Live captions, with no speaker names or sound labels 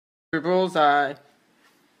Bullseye.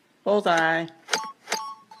 Bullseye.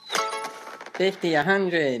 50,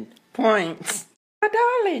 100 points. My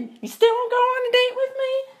darling, you still won't go on a date with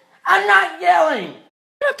me? I'm not yelling.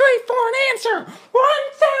 3, 4, an answer. 1,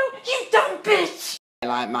 2, you dumb bitch. I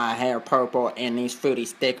like my hair purple and these fruity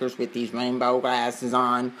stickers with these rainbow glasses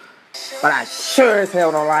on. But I sure as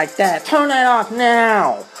hell don't like that. Turn that off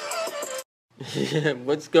now. Yeah,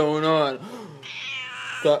 what's going on?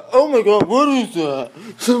 Oh my god, what is that?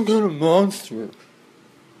 Some kind of monster.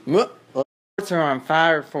 What? Are on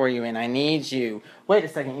fire for you and I need you. Wait a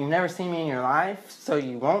second, you've never seen me in your life, so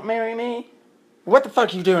you won't marry me? What the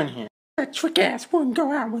fuck are you doing here? That trick ass wouldn't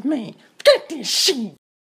go out with me. Get this shit!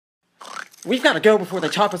 We've gotta go before they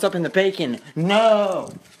chop us up in the bacon.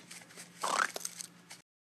 No!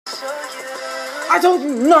 I told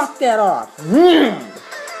you knock that off!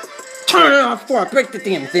 Turn it off before I break the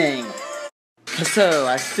damn thing! So,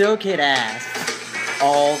 I still get asked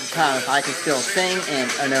all the time if I can still sing,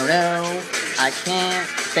 and no, I can't.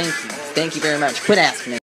 Thank you. Thank you very much. Quit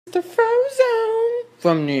asking me. The Frozone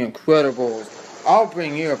from The Incredibles. I'll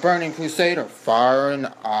bring you a burning crusade of fire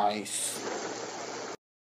and ice.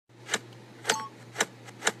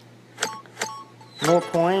 More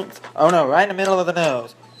points? Oh no, right in the middle of the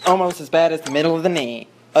nose. Almost as bad as the middle of the knee.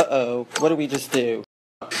 Uh-oh, what did we just do?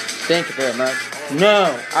 Thank you very much.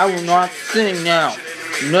 No, I will not sing now.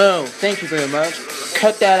 No, thank you very much.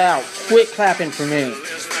 Cut that out. Quit clapping for me.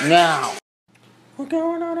 Now. We're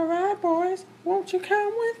going on a ride, boys. Won't you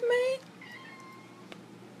come with me?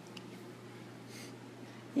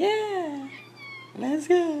 Yeah. Let's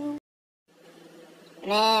go.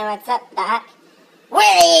 Man, what's up, Doc? We're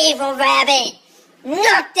the evil rabbit!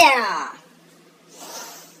 Knock that off!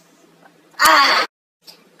 Ah!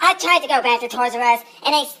 I tried to go back to Toys R Us,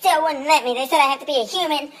 and they still wouldn't let me. They said I have to be a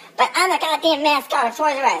human, but I'm the goddamn mascot of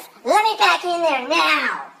Toys R Us. Let me back in there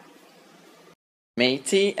now!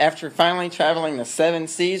 Matey, after finally traveling the 7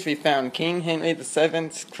 seas, we found King Henry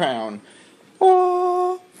VII's crown.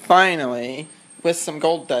 Oh, finally, with some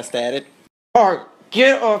gold dust added. Bart,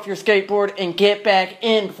 get off your skateboard and get back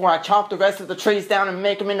in before I chop the rest of the trees down and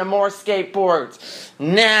make them into more skateboards.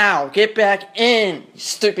 Now, get back in, you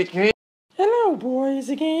stupid kid. Hello, boys,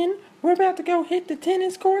 again. We're about to go hit the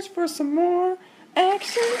tennis courts for some more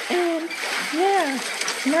action, and yeah,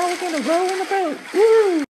 now we're gonna row in the boat.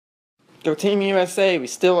 Woo! Go Team USA, we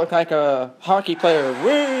still look like a hockey player.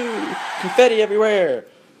 Woo! Confetti everywhere.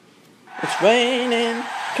 It's raining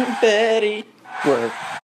confetti. Work.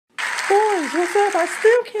 Boys, what's up? I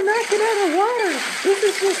still cannot get out of water. This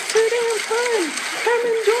is just too damn fun. Come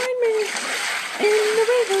and join me in the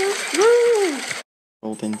river. Woo!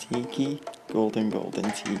 Golden Tiki, golden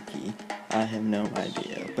Tiki. I have no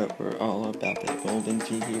idea, but we're all about that golden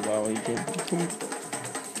Tiki while we get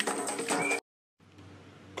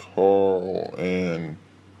Carl and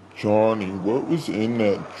Johnny, what was in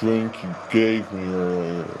that drink you gave me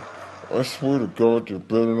earlier? I swear to God, there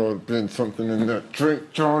better not have been something in that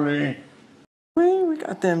drink, Johnny. We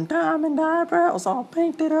got them diamond eyebrows all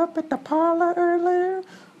painted up at the parlor earlier.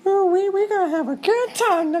 Ooh, we gonna have a good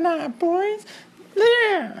time tonight, boys.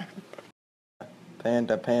 Yeah.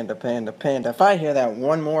 Panda, panda, panda, panda. If I hear that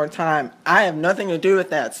one more time, I have nothing to do with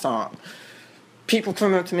that song. People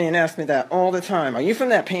come up to me and ask me that all the time. Are you from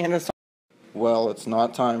that Panda song? Well, it's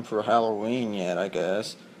not time for Halloween yet, I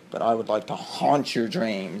guess. But I would like to haunt your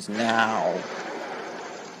dreams now.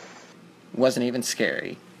 Wasn't even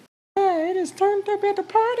scary. Yeah, it is turned up at the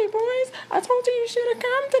party, boys. I told you should have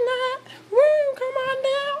come tonight. Woo, come on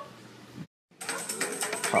now.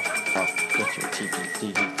 Get your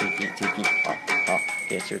tiki.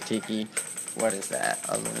 Get your tiki. What is that?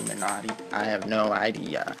 Illuminati? I have no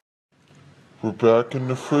idea. We're back in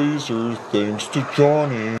the freezer, thanks to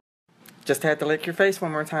Johnny. Just had to lick your face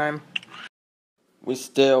one more time. We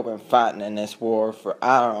still been fighting in this war for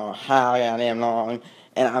I don't know how damn long,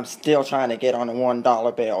 and I'm still trying to get on the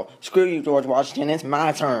 $1 bill. Screw you, George Washington, it's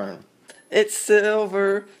my turn. It's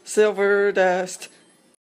silver dust.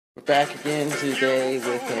 We're back again today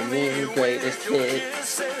with a new greatest hit.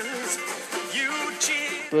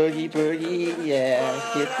 Boogie, yeah,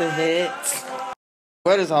 get the hits.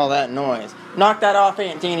 What is all that noise? Knock that off,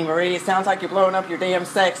 Aunt Jeannie Marie. It sounds like you're blowing up your damn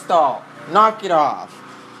sex doll. Knock it off.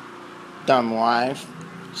 Dumb wife.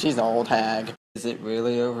 She's an old hag. Is it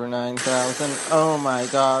really over 9,000? Oh my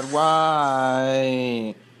god,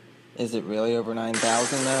 why? Is it really over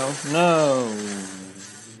 9,000 though? No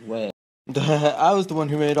way. I was the one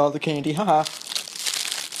who made all the candy, haha.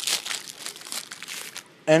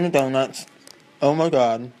 And the donuts. Oh my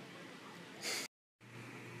god.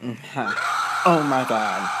 Oh my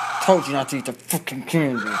god. Told you not to eat the fucking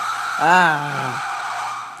candy. Ah.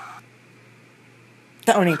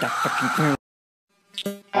 Don't eat that fucking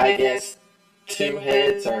thing. I guess 2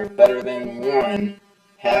 heads are better than 1.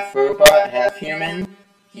 Half robot, half human.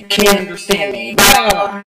 You can't understand me.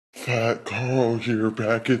 Fat Carl here,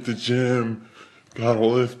 back at the gym. Gotta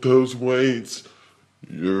lift those weights.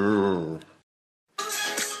 Yeah.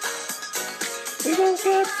 We woke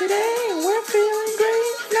up today and we're feeling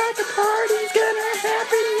great. Like a party's gonna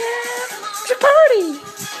happen, yeah. It's a party!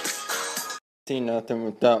 See nothing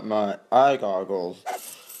without my eye goggles.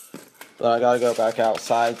 But I gotta go back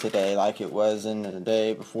outside today like it was in the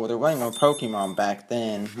day before. There wasn't no Pokemon back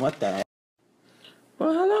then. What the heck?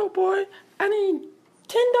 Well, hello, boy. I need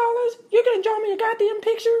 $10. You're gonna draw me a goddamn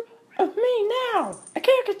picture of me now. A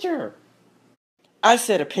caricature. I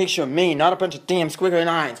said a picture of me, not a bunch of damn squiggly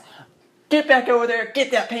lines. Get back over there,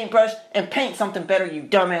 get that paintbrush, and paint something better, you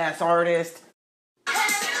dumbass artist.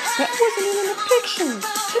 That wasn't even a picture.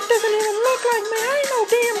 It doesn't even look like me. I ain't no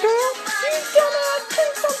damn girl. You dumbass,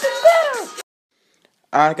 paint something better.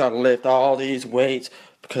 I gotta lift all these weights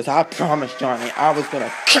because I promised Johnny I was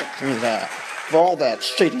gonna kick his ass for all that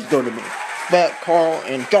shit he's done to me. Fat Carl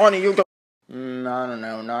and Johnny, you go. I don't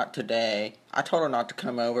know, not today. I told her not to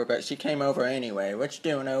come over, but she came over anyway. What you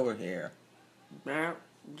doing over here? Yeah,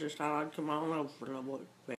 just thought I'd come on over for a little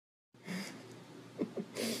bit.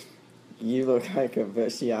 You look like a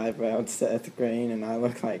bushy-eyebrow Seth Green, and I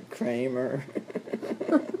look like Kramer.